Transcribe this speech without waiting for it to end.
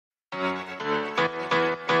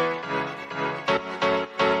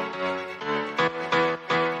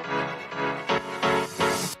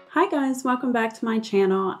guys, welcome back to my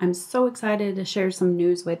channel. I'm so excited to share some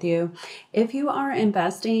news with you. If you are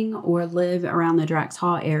investing or live around the Drax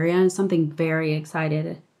Hall area, something very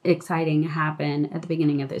exciting happened at the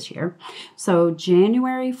beginning of this year. So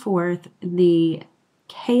January 4th, the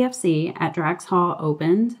KFC at Drax Hall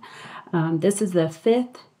opened. This is the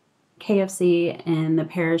 5th KFC in the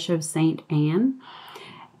parish of St. Anne.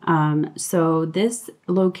 So this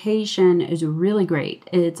location is really great.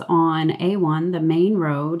 It's on A1, the main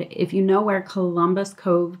road. If you know where Columbus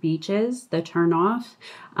Cove Beach is, the turnoff,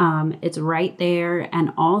 it's right there,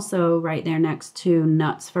 and also right there next to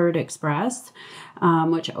Knutsford Express,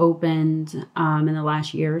 which opened in the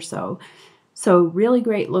last year or so. So really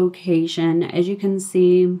great location. As you can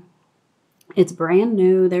see, it's brand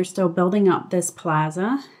new. They're still building up this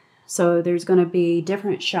plaza. So there's going to be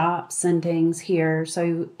different shops and things here.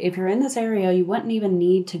 So if you're in this area, you wouldn't even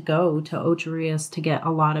need to go to Ocho Rios to get a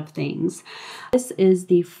lot of things. This is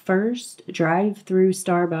the first drive-through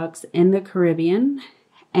Starbucks in the Caribbean,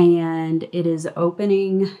 and it is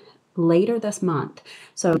opening later this month.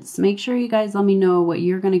 So make sure you guys let me know what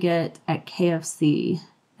you're going to get at KFC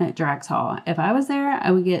at Drax Hall. If I was there, I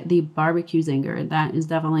would get the barbecue zinger. That is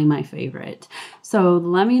definitely my favorite. So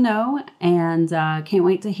let me know, and can't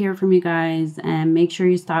wait to hear from you guys, and make sure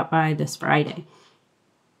you stop by this Friday.